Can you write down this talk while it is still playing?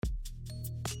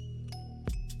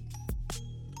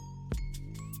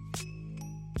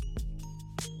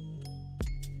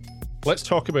Let's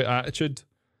talk about attitude.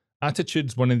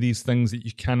 Attitude's one of these things that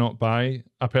you cannot buy.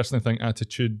 I personally think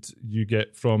attitude you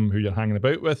get from who you're hanging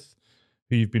about with,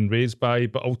 who you've been raised by,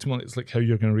 but ultimately it's like how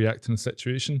you're going to react in a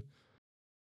situation.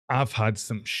 I've had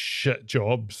some shit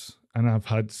jobs and I've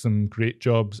had some great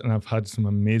jobs and I've had some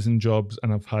amazing jobs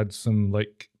and I've had some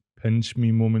like pinch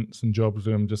me moments and jobs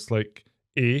where I'm just like,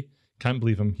 A, can't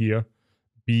believe I'm here.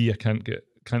 B, I can't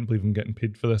believe I'm getting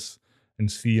paid for this.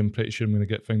 And C, I'm pretty sure I'm going to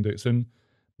get found out soon.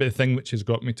 But the thing which has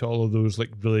got me to all of those like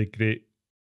really great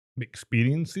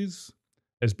experiences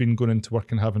has been going into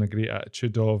work and having a great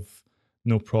attitude of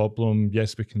no problem,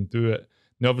 yes, we can do it.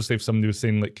 Now, obviously, if somebody was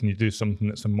saying like, can you do something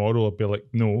that's immoral, I'd be like,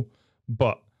 no.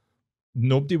 But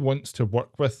nobody wants to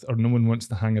work with or no one wants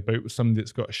to hang about with somebody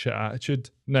that's got a shit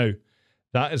attitude. Now,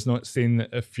 that is not saying that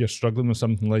if you're struggling with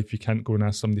something in life, you can't go and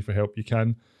ask somebody for help. You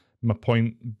can. My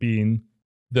point being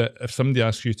that if somebody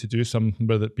asks you to do something,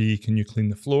 whether it be, can you clean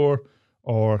the floor,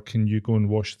 or can you go and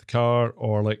wash the car,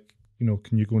 or like, you know,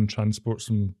 can you go and transport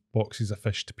some boxes of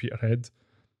fish to Peterhead?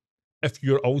 If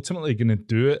you're ultimately going to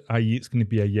do it, i.e. it's going to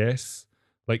be a yes,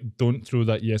 like don't throw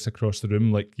that yes across the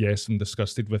room, like, yes, I'm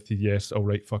disgusted with you, yes, all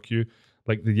right, fuck you.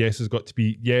 Like the yes has got to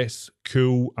be, yes,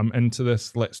 cool, I'm into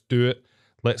this, let's do it.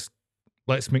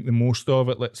 Let's make the most of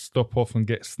it. Let's stop off and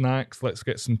get snacks. Let's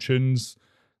get some tunes.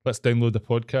 Let's download the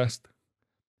podcast.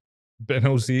 But in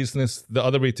all seriousness, the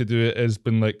other way to do it has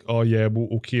been like, oh yeah, well,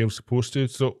 okay, I was supposed to.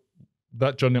 So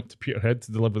that journey up to Peterhead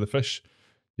to deliver the fish,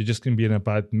 you're just going to be in a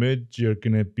bad mood. You're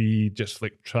going to be just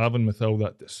like traveling with all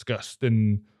that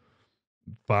disgusting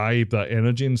vibe, that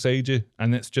energy inside you.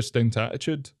 And it's just down to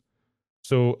attitude.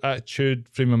 So attitude,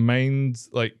 frame of mind,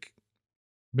 like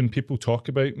when people talk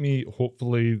about me,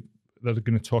 hopefully they're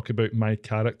going to talk about my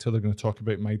character. They're going to talk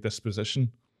about my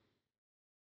disposition.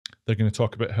 They're going to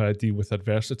talk about how I deal with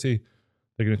adversity.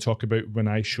 They're going to talk about when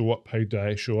I show up, how do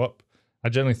I show up? I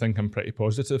generally think I'm pretty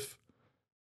positive,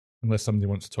 unless somebody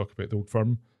wants to talk about the old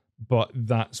firm. But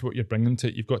that's what you're bringing to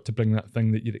it. You've got to bring that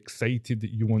thing that you're excited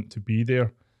that you want to be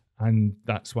there. And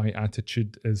that's why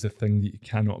attitude is a thing that you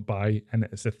cannot buy, and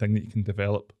it's a thing that you can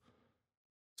develop.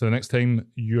 So the next time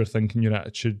you're thinking your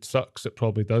attitude sucks, it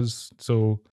probably does.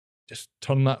 So just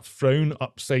turn that frown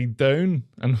upside down.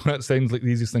 And that sounds like the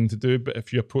easiest thing to do, but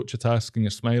if you approach a task and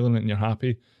you're smiling and you're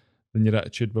happy, then your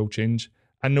attitude will change.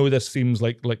 I know this seems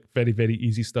like very, very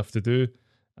easy stuff to do.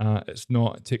 It's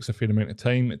not. It takes a fair amount of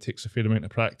time. It takes a fair amount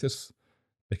of practice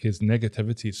because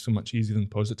negativity is so much easier than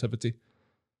positivity.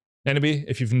 Anyway,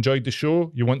 if you've enjoyed the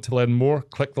show, you want to learn more,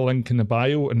 click the link in the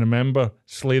bio, and remember,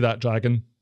 slay that dragon.